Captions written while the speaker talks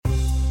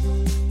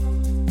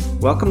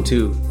Welcome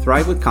to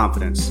Thrive with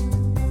Confidence.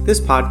 This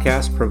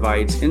podcast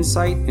provides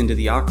insight into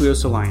the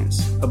Aqueous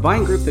Alliance, a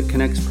buying group that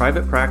connects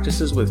private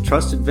practices with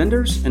trusted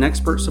vendors and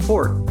expert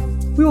support.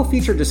 We will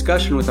feature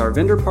discussion with our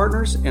vendor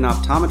partners and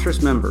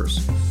optometrist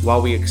members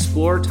while we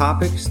explore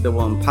topics that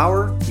will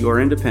empower your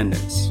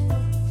independence.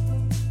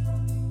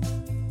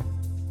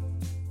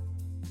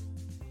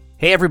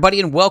 Hey everybody,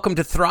 and welcome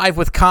to Thrive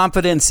with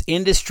Confidence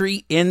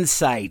Industry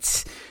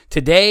Insights.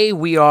 Today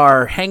we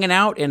are hanging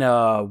out in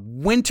a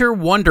winter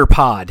wonder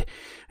pod.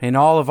 In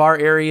all of our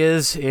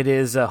areas, it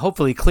is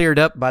hopefully cleared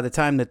up by the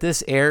time that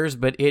this airs,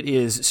 but it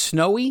is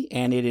snowy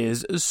and it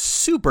is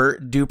super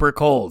duper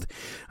cold.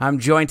 I'm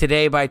joined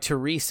today by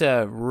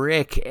Teresa,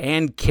 Rick,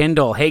 and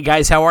Kendall. Hey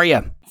guys, how are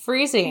you?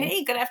 Freezing.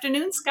 Hey, good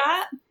afternoon,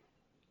 Scott.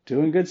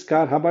 Doing good,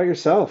 Scott. How about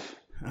yourself?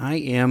 I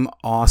am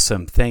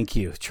awesome, thank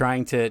you.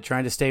 Trying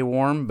to stay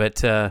warm,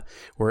 but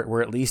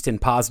we're at least in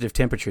positive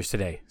temperatures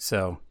today.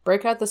 So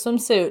break out the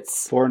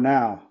swimsuits for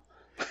now.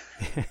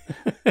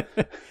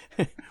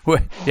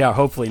 Yeah,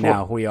 hopefully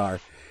now we are.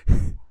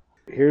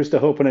 Here's to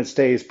hoping it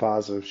stays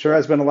positive. Sure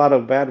has been a lot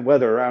of bad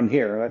weather around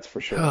here, that's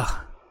for sure.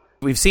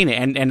 We've seen it,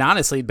 and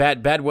honestly,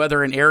 bad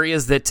weather in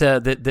areas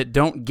that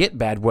don't get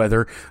bad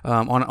weather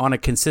on a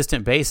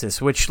consistent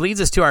basis. Which leads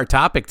us to our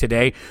topic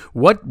today: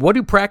 what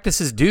do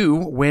practices do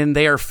when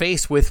they are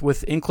faced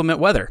with inclement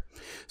weather?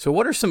 So,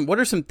 what are some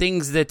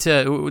things that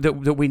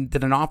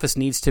an office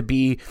needs to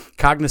be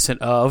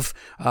cognizant of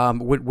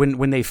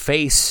when they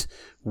face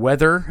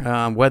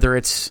weather, whether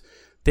it's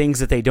things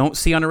that they don't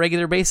see on a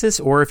regular basis,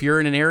 or if you're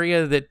in an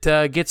area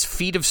that gets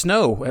feet of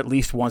snow at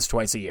least once,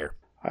 twice a year?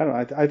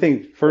 I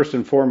think first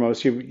and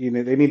foremost, they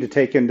need to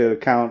take into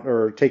account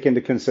or take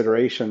into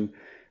consideration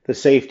the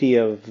safety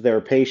of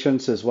their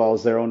patients as well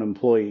as their own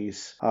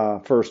employees,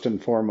 first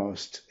and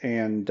foremost,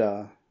 and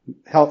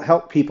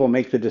help people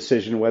make the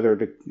decision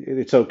whether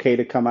it's okay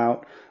to come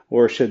out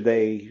or should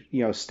they,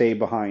 stay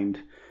behind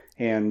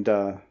and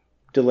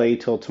delay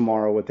till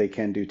tomorrow what they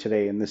can do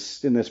today in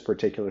this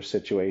particular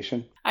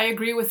situation. I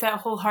agree with that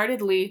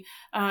wholeheartedly.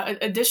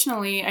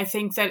 Additionally, I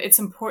think that it's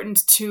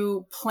important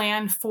to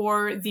plan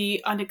for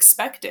the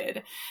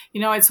unexpected.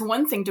 It's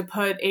one thing to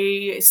put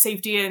a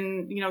safety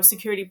and,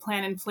 security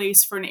plan in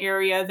place for an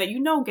area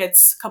that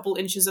gets a couple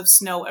inches of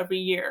snow every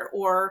year,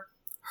 or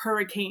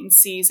hurricane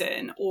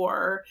season,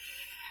 or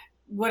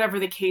whatever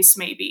the case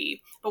may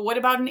be. But what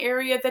about an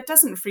area that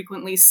doesn't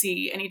frequently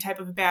see any type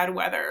of bad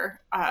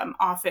weather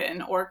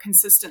often or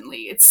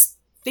consistently?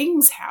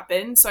 Things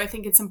happen. So I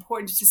think it's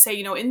important to say,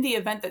 in the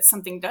event that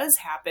something does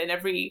happen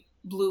every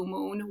blue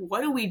moon,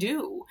 what do we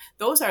do?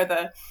 Those are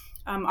the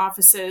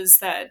offices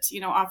that,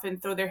 often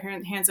throw their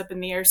hands up in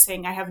the air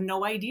saying, I have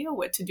no idea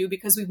what to do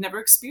because we've never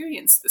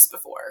experienced this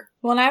before.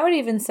 Well, and I would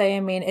even say,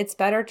 it's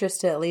better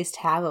just to at least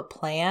have a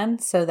plan.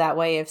 So that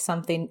way, if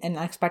something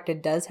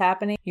unexpected does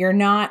happen, you're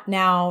not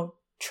now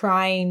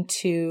trying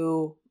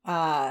to,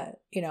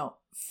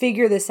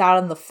 figure this out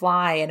on the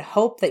fly and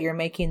hope that you're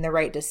making the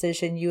right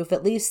decision. You have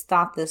at least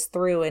thought this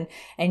through,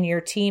 and your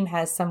team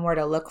has somewhere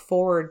to look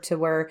forward to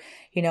where,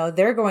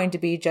 they're going to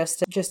be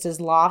just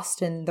as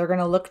lost, and they're going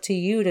to look to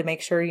you to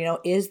make sure,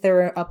 is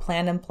there a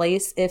plan in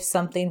place if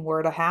something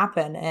were to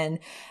happen? And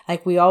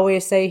like we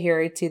always say here,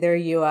 it's either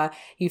you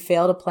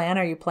fail to plan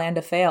or you plan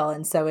to fail.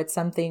 And so it's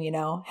something,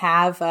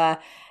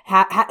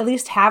 at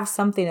least have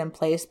something in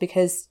place,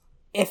 because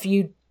if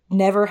you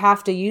never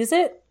have to use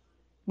it,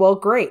 well,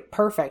 great,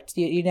 perfect.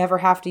 You never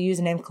have to use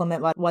an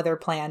inclement weather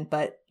plan,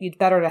 but it's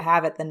better to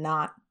have it than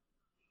not.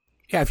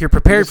 Yeah, if you're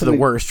prepared for the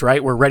worst,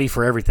 right? We're ready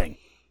for everything.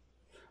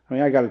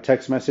 I got a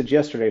text message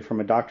yesterday from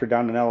a doctor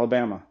down in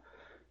Alabama.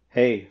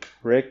 Hey,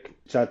 Rick,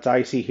 it's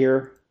icy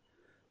here.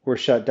 We're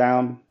shut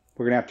down.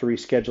 We're going to have to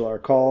reschedule our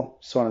call,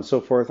 so on and so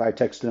forth. I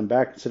texted him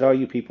back and said, oh,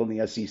 you people in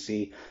the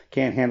SEC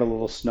can't handle a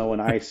little snow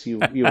and ice, you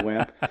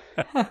wimp.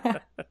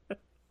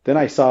 Then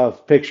I saw a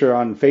picture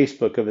on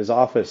Facebook of his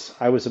office.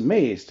 I was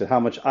amazed at how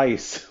much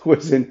ice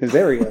was in his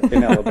area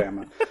in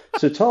Alabama.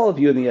 So to all of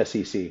you in the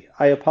SEC,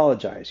 I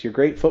apologize. You're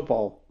great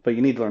football, but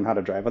you need to learn how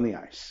to drive on the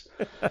ice.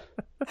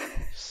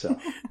 So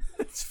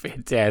it's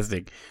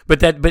fantastic.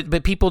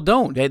 But people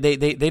don't. They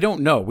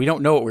don't know. We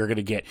don't know what we're going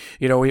to get.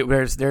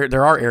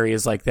 There are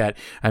areas like that.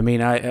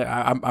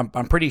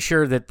 I'm pretty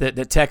sure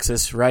that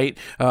Texas, right?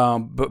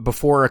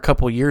 Before a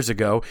couple years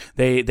ago,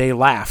 they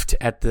laughed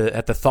at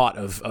the thought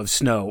of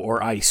snow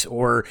or ice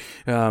or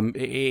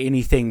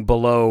anything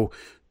below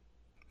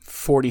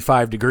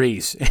 45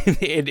 degrees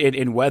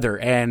in weather,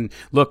 and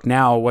look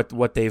now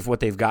what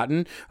they've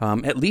gotten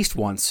at least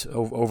once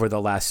over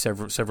the last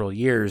several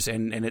years,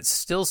 and it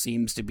still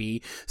seems to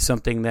be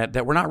something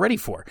that we're not ready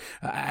for.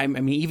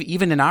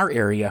 Even in our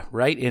area,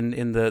 right,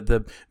 in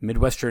the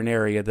Midwestern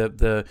area,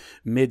 the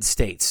mid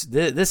states,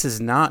 this is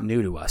not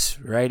new to us,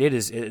 right?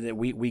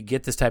 We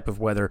get this type of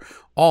weather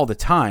all the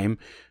time,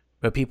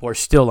 but people are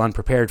still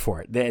unprepared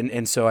for it.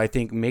 And so I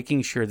think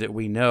making sure that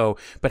we know,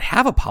 but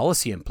have a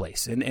policy in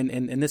place.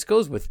 And this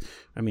goes with,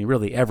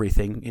 really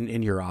everything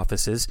in your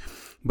offices.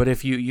 But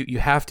if you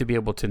have to be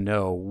able to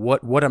know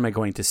what am I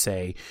going to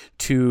say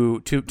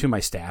to my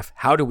staff?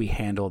 How do we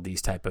handle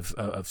these type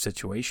of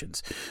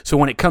situations? So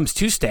when it comes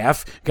to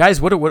staff, guys,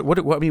 what do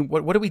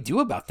we do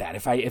about that?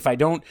 If I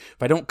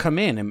don't come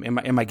in,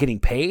 am I getting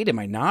paid? Am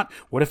I not?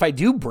 What if I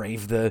do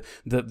brave the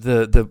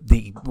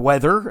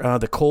weather,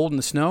 the cold and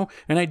the snow,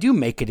 and I do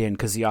make it in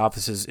because the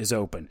office is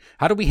open?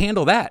 How do we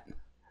handle that?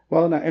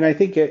 Well, and I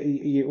think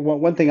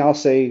one thing I'll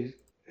say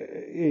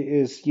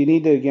is you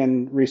need to,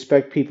 again,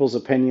 respect people's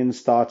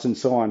opinions, thoughts, and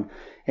so on.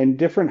 And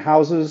different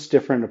houses,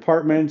 different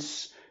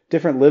apartments,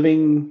 different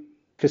living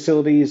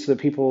facilities that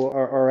people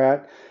are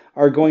at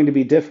are going to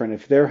be different.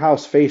 If their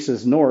house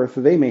faces north,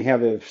 they may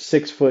have a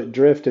 6-foot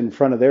drift in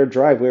front of their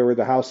driveway, where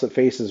the house that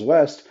faces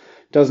west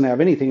doesn't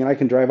have anything. And I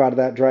can drive out of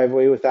that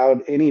driveway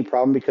without any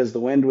problem because the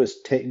wind was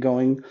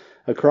going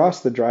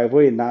across the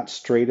driveway and not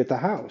straight at the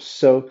house.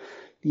 So,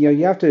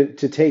 you have to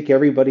take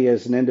everybody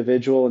as an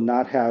individual and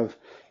not have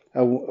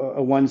a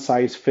one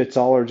size fits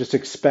all, or just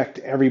expect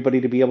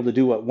everybody to be able to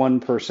do what one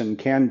person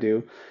can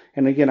do.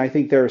 And again, I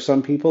think there are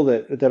some people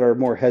that are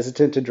more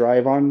hesitant to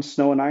drive on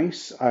snow and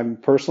ice. I'm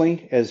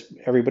personally, as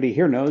everybody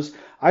here knows,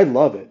 I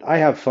love it. I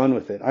have fun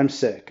with it. I'm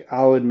sick.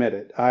 I'll admit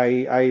it.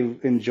 I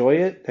enjoy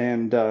it,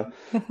 and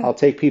I'll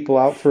take people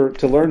out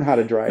to learn how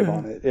to drive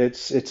on it.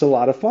 It's a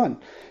lot of fun.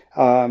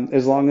 But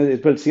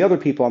it's the other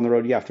people on the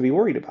road you have to be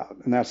worried about.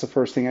 And that's the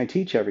first thing I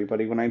teach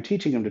everybody when I'm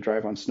teaching them to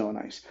drive on snow and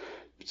ice.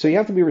 So you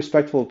have to be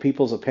respectful of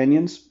people's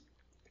opinions.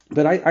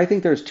 But I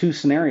think there's two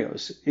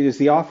scenarios. Is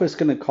the office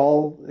going to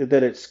call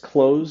that it's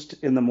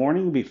closed in the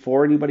morning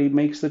before anybody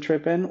makes the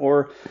trip in?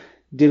 Or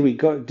did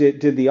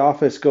the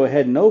office go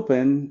ahead and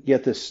open,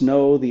 yet the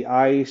snow, the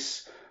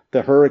ice,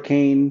 the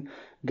hurricane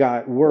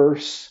got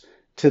worse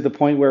to the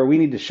point where we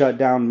need to shut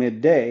down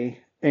midday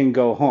and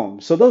go home?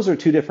 So those are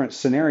two different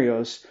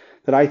scenarios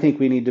that I think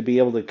we need to be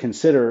able to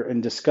consider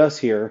and discuss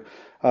here,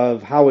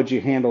 of how would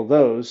you handle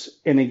those.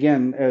 And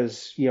again,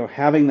 as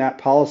having that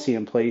policy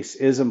in place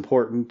is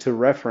important to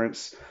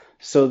reference,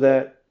 so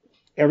that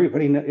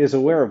everybody is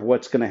aware of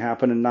what's going to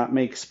happen and not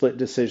make split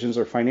decisions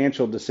or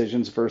financial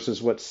decisions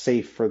versus what's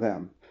safe for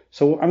them.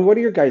 So, what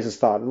are your guys'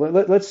 thoughts?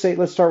 Let's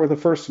start with the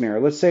first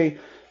scenario. Let's say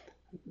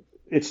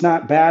it's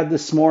not bad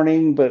this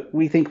morning, but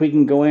we think we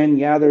can go in.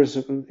 Yeah, there's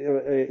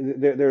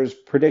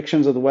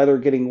predictions of the weather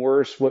getting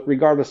worse,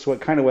 regardless of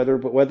what kind of weather,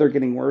 but weather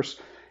getting worse,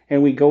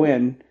 and we go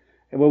in.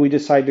 And when we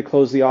decide to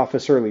close the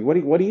office early,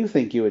 what do you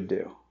think you would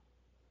do?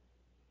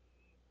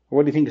 Or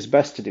what do you think is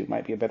best to do?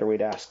 Might be a better way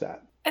to ask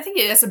that. I think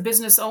as a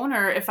business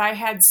owner, if I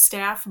had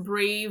staff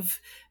brave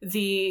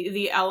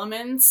the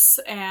elements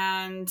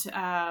and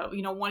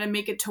want to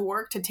make it to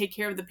work to take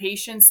care of the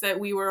patients that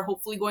we were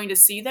hopefully going to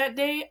see that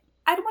day,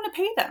 I'd want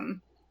to pay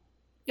them.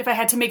 If I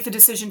had to make the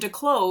decision to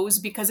close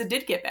because it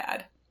did get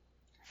bad.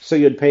 So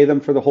you'd pay them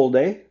for the whole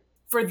day?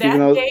 For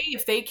that day,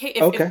 if they came,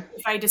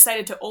 if I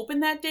decided to open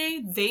that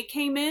day, they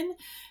came in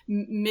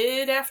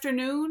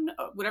mid-afternoon,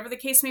 whatever the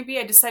case may be,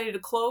 I decided to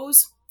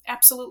close.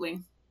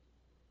 Absolutely.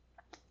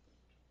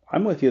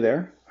 I'm with you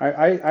there.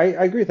 I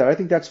agree with that. I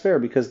think that's fair,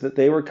 because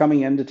they were coming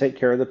in to take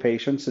care of the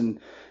patients and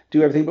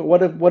do everything. But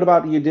what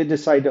about you did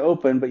decide to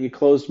open, but you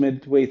closed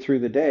midway through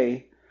the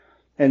day,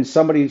 and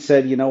somebody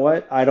said, you know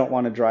what, I don't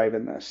want to drive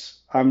in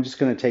this. I'm just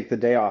going to take the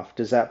day off.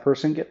 Does that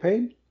person get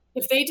paid?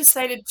 If they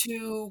decided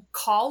to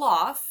call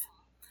off,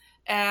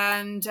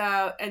 and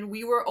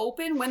we were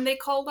open when they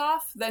called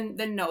off, then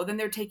no, then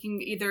they're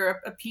taking either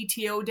a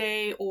PTO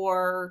day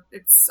or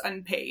it's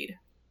unpaid.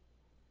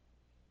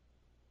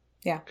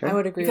 Yeah, okay. I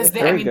would agree because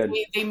with that.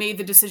 They made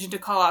the decision to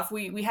call off.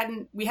 We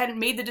hadn't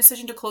made the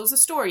decision to close the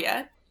store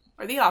yet,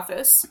 or the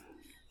office.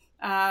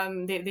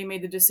 They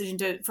made the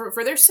decision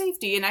for their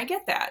safety, and I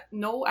get that.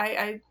 No,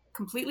 I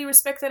completely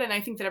respect that, and I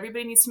think that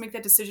everybody needs to make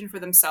that decision for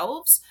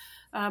themselves.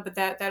 But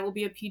that will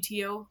be a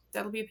PTO.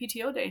 That'll be a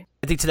PTO day.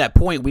 I think to that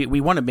point,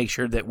 we want to make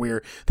sure that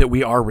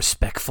we are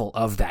respectful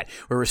of that.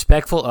 We're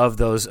respectful of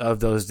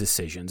those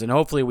decisions, and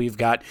hopefully we've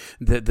got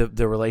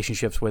the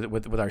relationships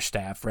with our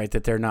staff, right?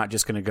 That they're not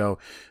just going to go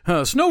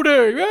snow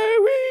day, hey,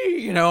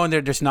 wee, and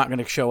they're just not going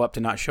to show up to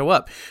not show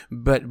up.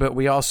 But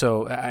we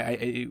also,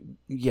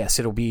 yes,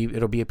 it'll be a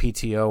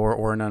PTO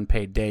or an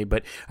unpaid day.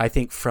 But I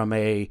think from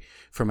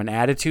an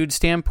attitude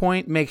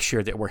standpoint, make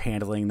sure that we're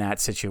handling that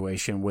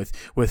situation with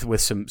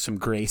some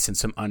grace and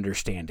some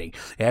understanding.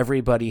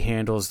 Everybody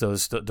handles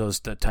those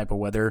type of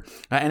weather,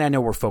 and I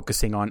know we're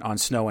focusing on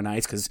snow and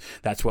ice because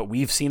that's what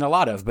we've seen a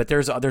lot of. But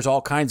there's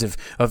all kinds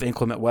of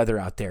inclement weather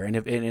out there, and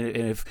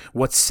if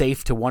what's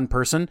safe to one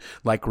person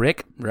like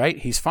Rick, right?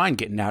 He's fine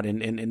getting out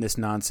in this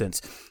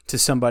nonsense. To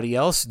somebody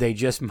else,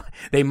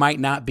 they might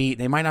not be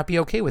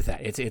okay with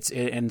that.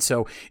 And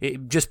so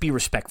just be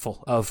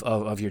respectful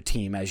of your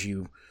team as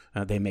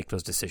they make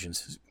those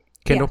decisions.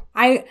 Kendall?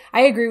 Yeah,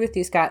 I agree with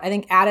you, Scott. I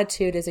think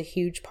attitude is a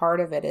huge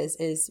part of it,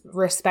 is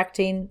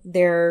respecting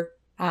their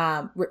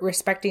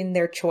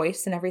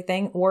choice and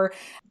everything. Or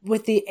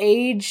with the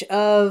age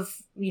of,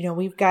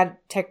 we've got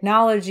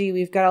technology,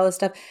 we've got all this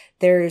stuff.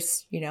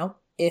 There's,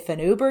 if an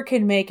Uber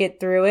can make it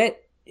through it,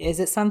 Is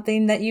it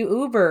something that you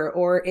Uber,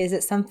 or is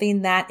it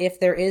something that if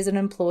there is an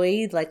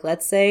employee, like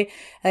let's say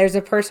there's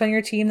a person on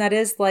your team that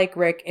is like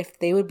Rick, if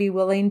they would be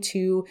willing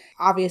to,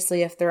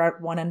 obviously if they're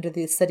at one end of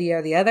the city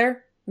or the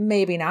other,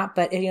 maybe not,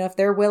 but if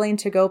they're willing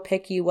to go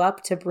pick you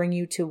up to bring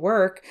you to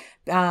work,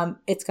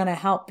 it's going to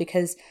help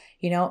because,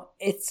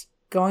 it's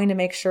going to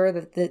make sure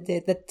that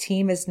the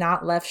team is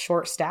not left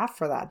short staffed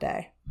for that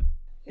day.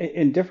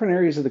 In different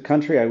areas of the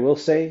country, I will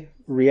say,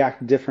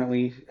 react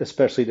differently,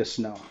 especially to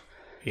snow.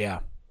 Yeah.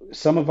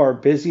 Some of our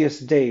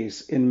busiest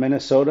days in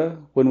Minnesota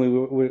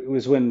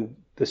was when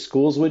the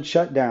schools would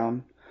shut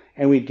down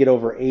and we'd get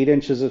over 8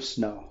 inches of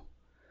snow.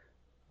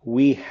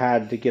 We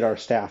had to get our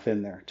staff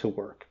in there to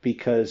work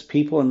because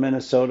people in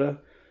Minnesota,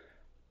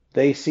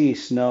 they see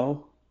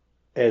snow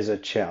as a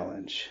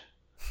challenge.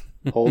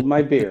 Hold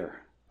my beer.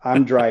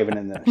 I'm driving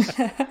in this.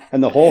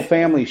 And the whole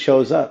family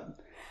shows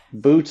up,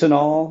 boots and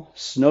all,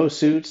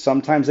 snowsuits.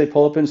 Sometimes they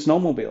pull up in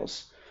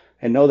snowmobiles.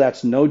 And no,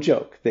 that's no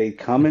joke. They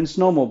come in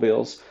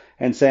snowmobiles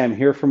and say, I'm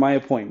here for my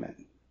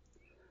appointment.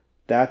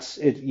 That's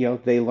it.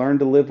 They learn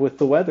to live with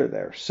the weather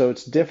there. So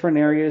it's different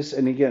areas.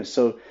 And again,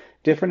 so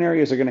different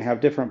areas are going to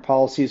have different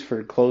policies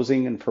for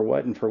closing and for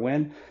what and for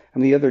when.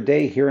 And the other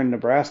day here in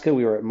Nebraska,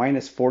 we were at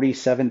minus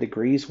 47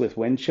 degrees with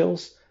wind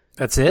chills.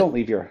 That's it. Don't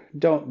leave your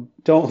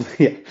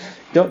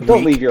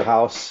leave your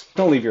house.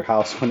 Don't leave your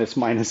house when it's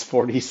minus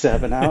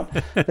 47 out.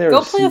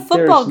 Go play a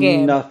football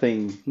game.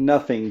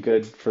 Nothing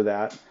good for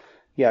that.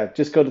 Yeah,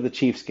 just go to the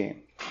Chiefs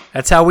game.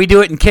 That's how we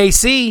do it in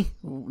KC.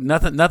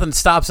 Nothing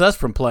stops us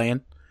from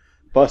playing.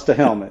 Bust a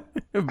helmet.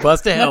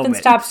 Bust a helmet.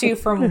 Nothing stops you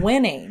from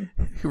winning.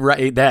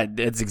 Right.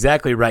 That's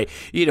exactly right.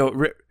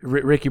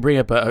 Rick, you bring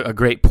up a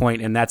great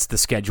point, and that's the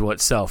schedule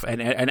itself.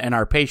 And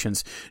our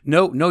patients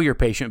know your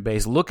patient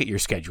base. Look at your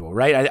schedule,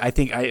 right? I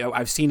think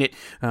I've seen it.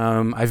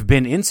 I've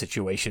been in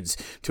situations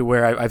to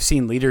where I've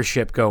seen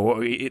leadership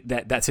go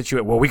that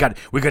situation. Well, we got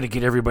to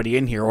get everybody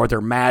in here, or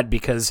they're mad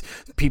because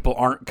people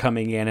aren't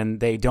coming in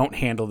and they don't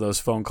handle those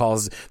phone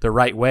calls the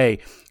right way.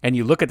 And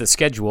you look at the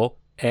schedule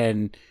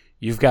and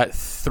you've got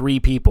 3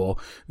 people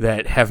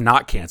that have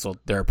not canceled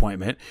their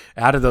appointment.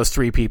 Out of those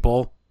 3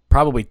 people,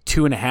 probably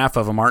 2.5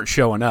 of them aren't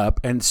showing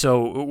up. And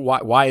so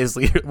why is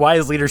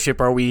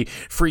leadership, are we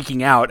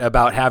freaking out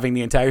about having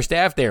the entire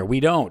staff there? We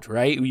don't,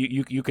 right?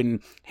 You can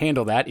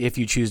handle that if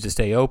you choose to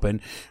stay open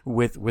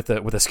with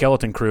a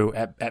skeleton crew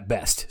at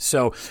best.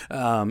 So,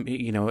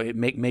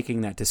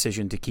 making that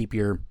decision to keep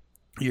your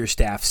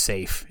staff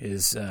safe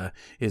is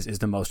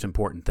the most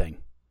important thing.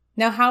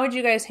 Now, how would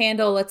you guys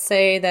handle, let's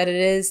say that it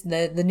is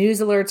the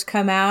news alerts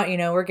come out,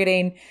 we're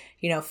getting,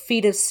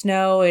 feet of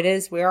snow.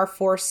 We are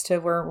forced to,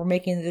 we're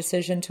making the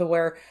decision to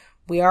where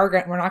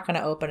we're not going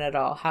to open at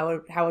all.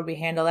 How would we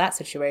handle that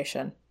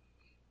situation?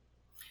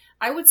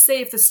 I would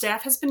say if the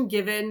staff has been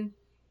given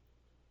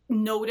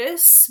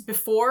notice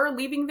before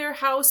leaving their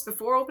house,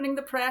 before opening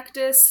the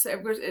practice,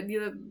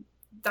 the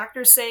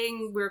doctor's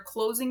saying we're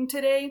closing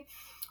today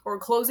or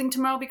closing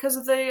tomorrow because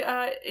of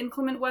the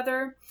inclement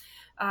weather,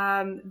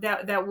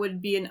 that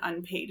would be an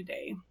unpaid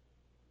day.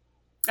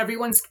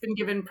 Everyone's been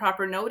given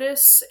proper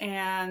notice,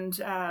 and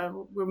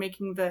we're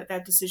making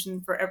that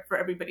decision for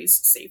everybody's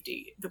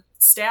safety: the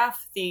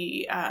staff,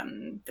 the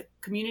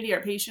community,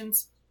 our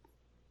patients.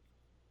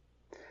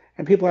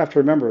 And people have to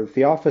remember, if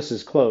the office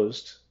is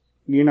closed,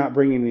 you're not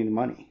bringing any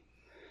money.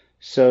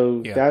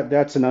 So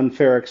that's an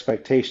unfair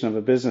expectation of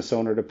a business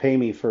owner to pay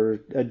me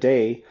for a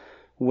day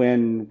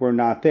when we're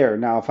not there.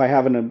 Now, if I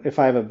have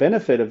a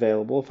benefit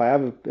available, if I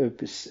have a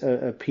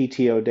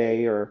PTO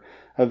day or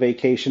a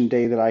vacation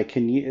day that I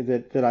can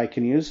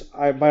use,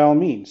 by all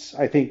means.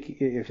 I think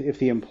if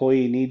the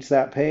employee needs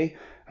that pay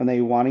and they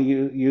want to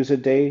use a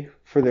day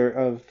for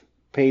their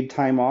paid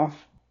time off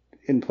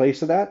in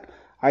place of that,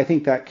 I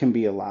think that can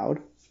be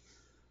allowed.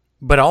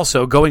 But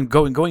also going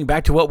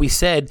back to what we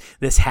said,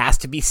 this has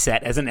to be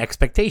set as an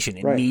expectation.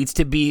 It needs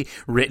to be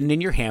written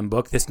in your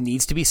handbook. This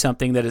needs to be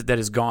something that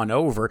has gone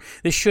over.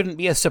 This shouldn't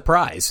be a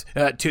surprise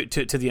to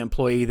the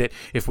employee that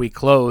if we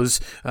close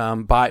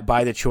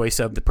by the choice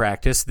of the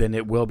practice, then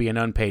it will be an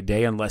unpaid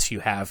day unless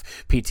you have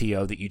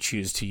PTO that you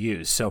choose to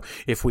use. So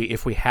if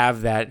we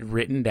have that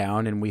written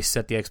down and we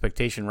set the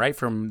expectation right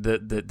from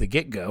the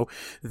get-go,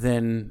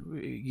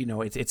 then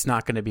it's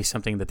not going to be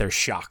something that they're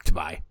shocked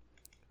by.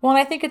 Well, and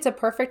I think it's a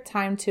perfect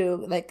time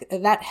to,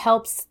 that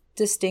helps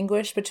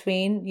distinguish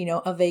between,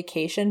 a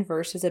vacation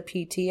versus a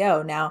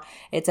PTO. Now,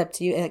 it's up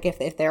to you.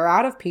 If they're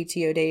out of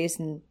PTO days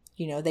and,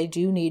 they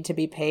do need to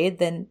be paid,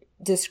 then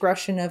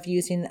discretion of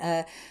using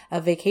a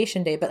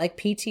vacation day. But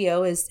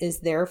PTO is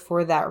there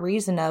for that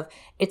reason of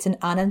it's an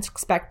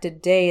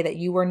unexpected day that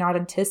you were not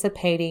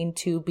anticipating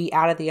to be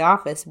out of the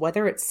office,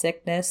 whether it's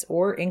sickness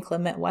or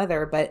inclement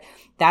weather. But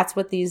that's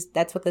what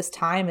this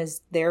time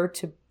is there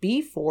to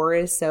be for,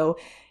 is so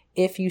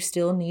if you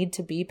still need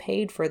to be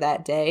paid for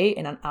that day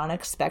in an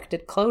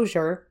unexpected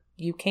closure,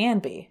 you can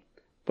be.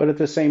 But at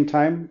the same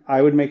time,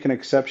 I would make an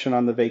exception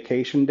on the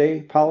vacation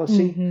day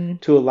policy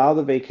to allow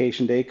the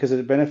vacation day because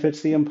it benefits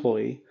the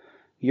employee.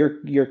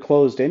 You're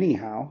closed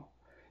anyhow.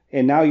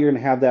 And now you're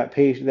going to have that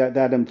patient,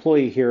 that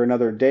employee here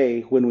another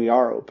day when we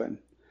are open.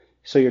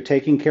 So you're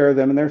taking care of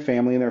them and their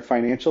family and their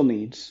financial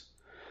needs.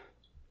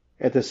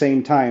 At the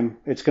same time,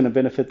 it's going to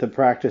benefit the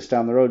practice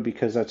down the road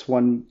because that's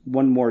one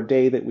more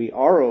day that we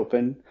are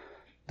open,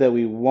 that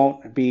we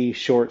won't be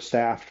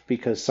short-staffed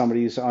because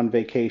somebody's on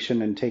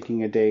vacation and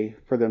taking a day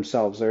for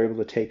themselves. They're able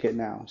to take it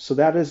now. So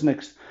that is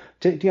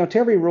to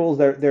every rule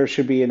there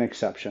should be an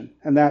exception,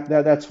 and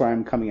that's where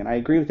I'm coming in. I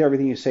agree with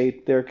everything you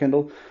say there,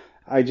 Kendall.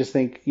 I just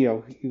think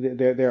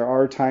there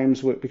are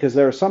times because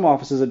there are some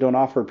offices that don't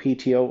offer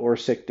PTO or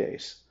sick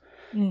days.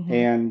 Mm-hmm.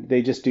 And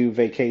they just do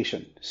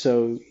vacation.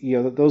 So,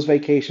 those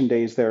vacation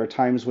days, there are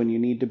times when you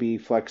need to be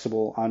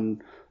flexible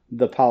on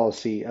the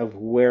policy of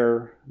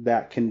where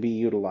that can be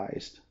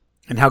utilized.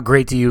 And how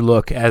great do you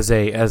look as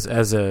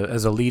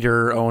a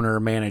leader,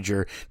 owner,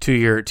 manager to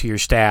your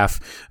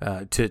staff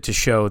to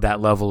show that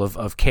level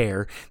of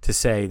care, to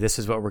say this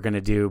is what we're going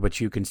to do, but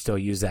you can still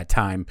use that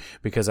time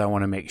because I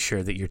want to make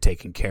sure that you're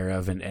taken care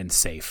of and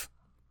safe.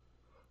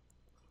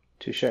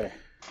 Touche.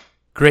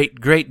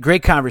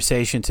 Great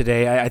conversation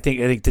today. I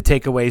think the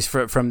takeaways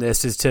from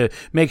this is to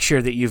make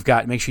sure that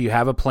you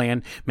have a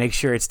plan, make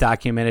sure it's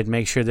documented,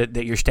 make sure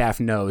that your staff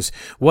knows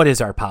what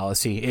is our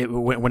policy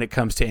when it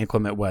comes to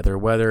inclement weather,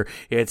 whether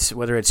it's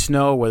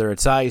snow, whether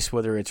it's ice,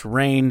 whether it's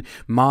rain,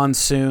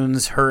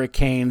 monsoons,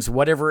 hurricanes,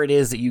 whatever it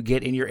is that you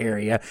get in your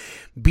area.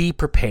 Be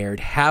prepared,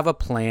 have a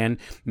plan,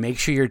 make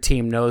sure your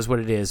team knows what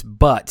it is.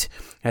 But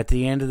at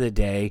the end of the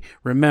day,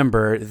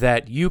 remember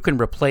that you can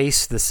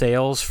replace the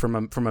sales from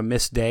a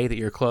missed day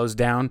that you're closed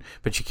down,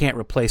 but you can't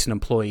replace an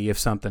employee if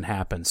something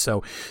happens.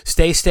 So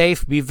stay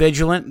safe, be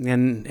vigilant,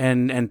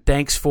 and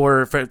thanks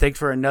for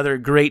another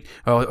great.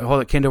 Oh,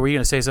 hold it, Kendall. Were you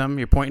going to say something?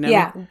 You're pointing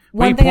at me? Yeah.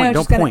 One thing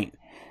Don't point.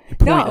 You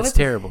point. No, it's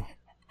terrible.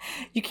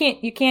 You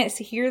can't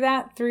hear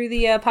that through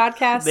the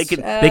podcast. They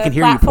can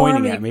hear platform.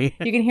 You pointing at me.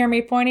 You can hear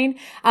me pointing.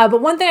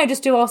 But one thing I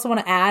just do also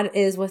want to add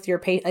is with your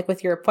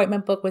with your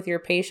appointment book with your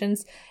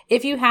patients,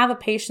 if you have a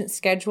patient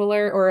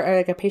scheduler or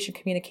like a patient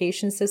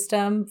communication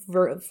system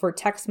for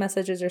text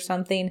messages or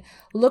something,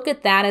 look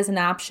at that as an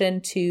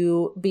option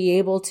to be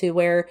able to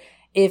where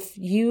if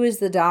you as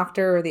the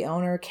doctor or the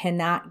owner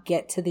cannot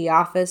get to the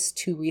office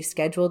to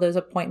reschedule those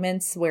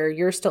appointments, where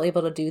you're still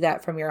able to do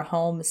that from your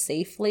home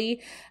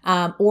safely,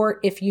 or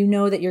if you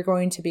know that you're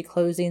going to be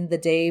closing the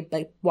day,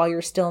 like while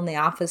you're still in the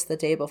office the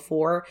day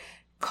before,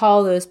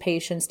 call those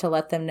patients to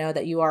let them know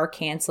that you are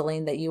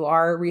canceling, that you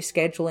are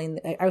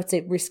rescheduling. I would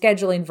say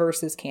rescheduling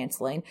versus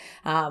canceling,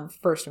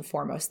 first and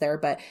foremost there,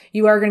 but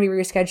you are going to be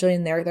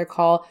rescheduling their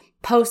call.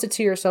 Post it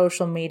to your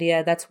social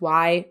media. That's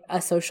why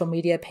a social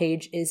media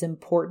page is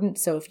important.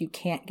 So if you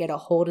can't get a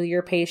hold of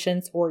your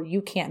patients or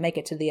you can't make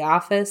it to the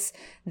office,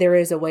 there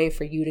is a way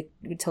for you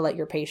to let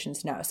your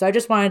patients know. So I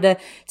just wanted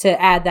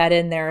to add that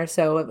in there.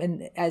 So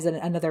as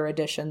another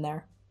addition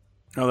there.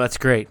 Oh, that's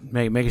great.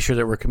 Making sure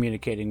that we're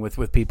communicating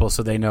with people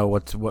so they know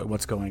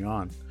what's going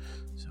on.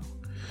 So,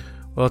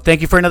 well, thank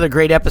you for another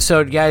great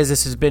episode, guys.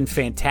 This has been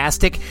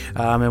fantastic,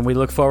 and we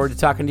look forward to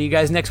talking to you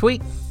guys next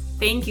week.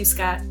 Thank you,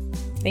 Scott.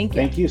 Thank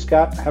you. Thank you,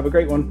 Scott. Have a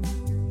great one.